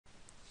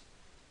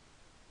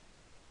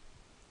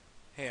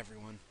Hey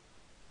everyone.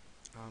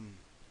 Um,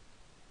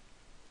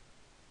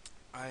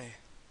 I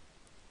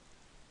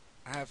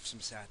I have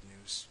some sad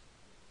news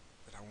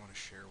that I want to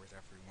share with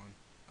everyone.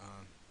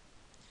 Um,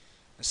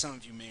 as some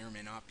of you may or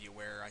may not be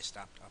aware, I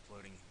stopped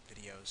uploading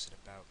videos at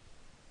about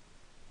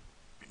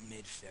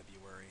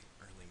mid-February,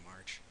 early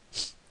March,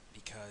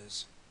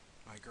 because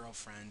my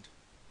girlfriend,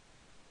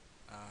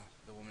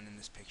 the woman in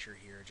this picture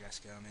here,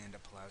 Jessica Amanda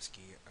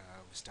Pawlowski,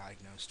 was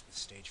diagnosed with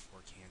stage 4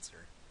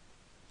 cancer,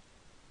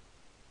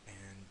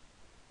 and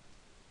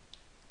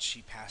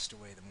she passed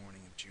away the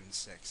morning of June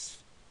 6th.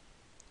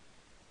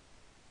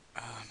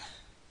 Um,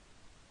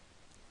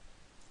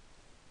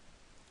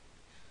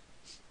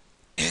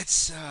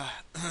 it's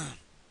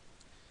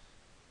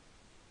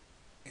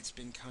it's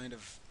been kind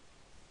of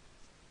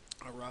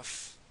a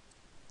rough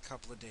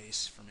couple of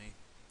days for me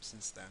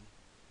since then.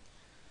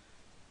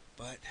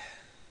 But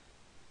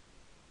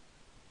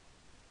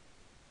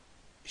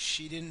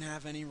she didn't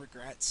have any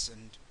regrets,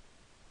 and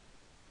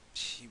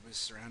she was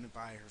surrounded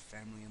by her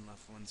family and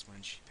loved ones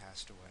when she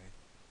passed away.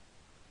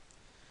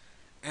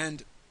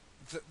 And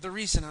the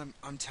reason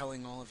I'm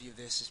telling all of you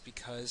this is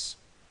because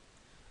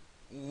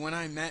when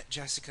I met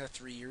Jessica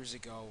 3 years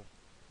ago,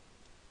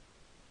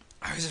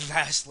 I was a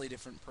vastly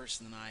different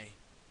person than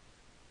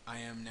I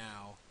am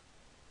now.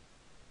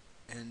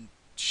 And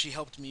she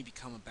helped me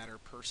become a better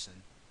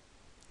person.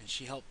 And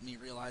she helped me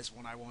realize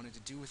what I wanted to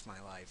do with my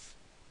life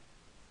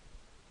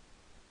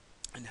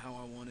and how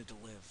I wanted to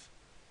live.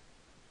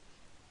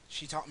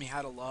 She taught me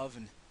how to love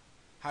and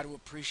how to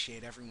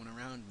appreciate everyone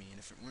around me, and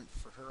if it weren't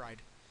for her,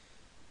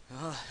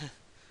 uh,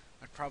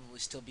 I'd probably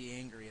still be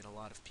angry at a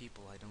lot of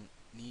people I don't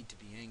need to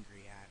be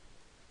angry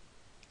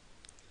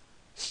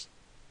at.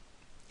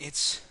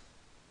 It's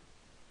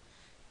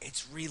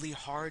it's really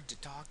hard to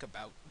talk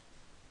about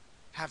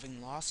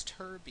having lost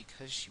her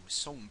because she was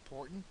so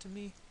important to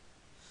me,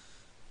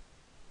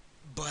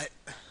 but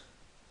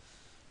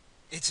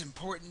it's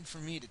important for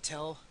me to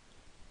tell,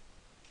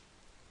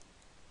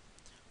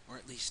 or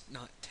at least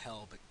not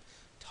tell, but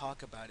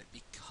talk about it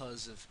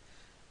because of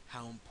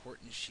how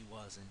important she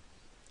was and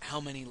how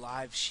many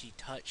lives she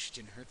touched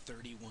in her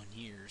 31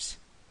 years.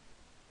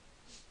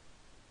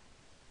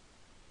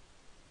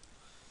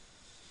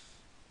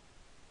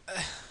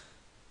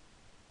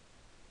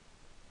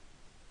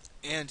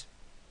 And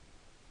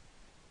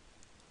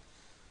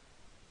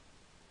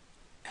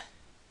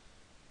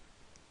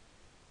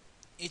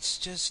it's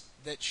just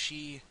that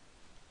she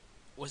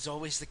was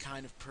always the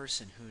kind of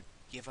person who'd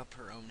give up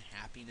her own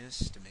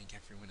happiness to make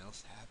everyone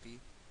else happy.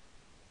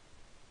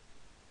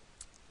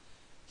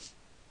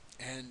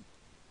 And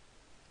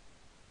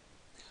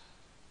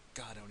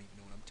God, I don't even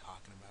know what I'm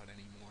talking about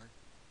anymore.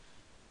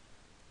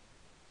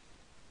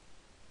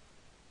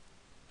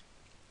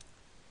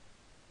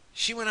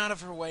 She went out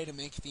of her way to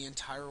make the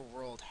entire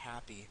world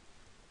happy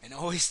and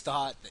always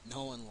thought that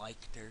no one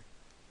liked her.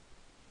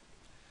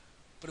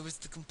 But it was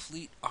the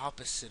complete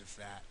opposite of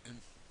that. And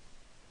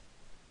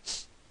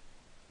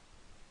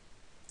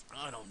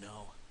I don't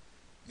know.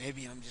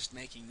 Maybe I'm just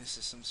making this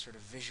as some sort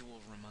of visual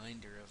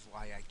reminder of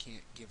why I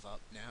can't give up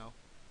now.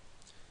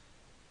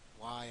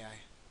 Why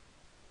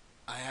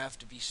I have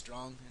to be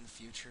strong in the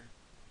future.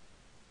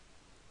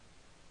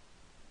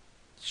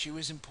 She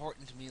was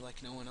important to me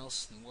like no one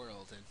else in the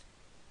world, and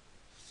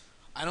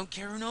I don't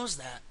care who knows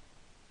that.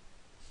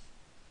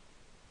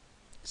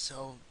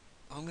 So,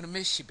 I'm gonna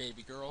miss you,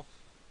 baby girl.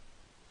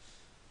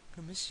 I'm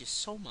gonna miss you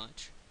so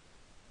much.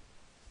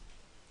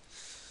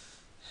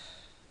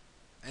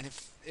 And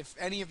if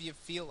any of you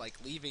feel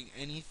like leaving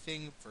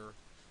anything for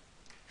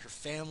her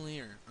family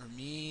or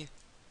me,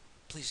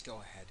 please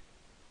go ahead.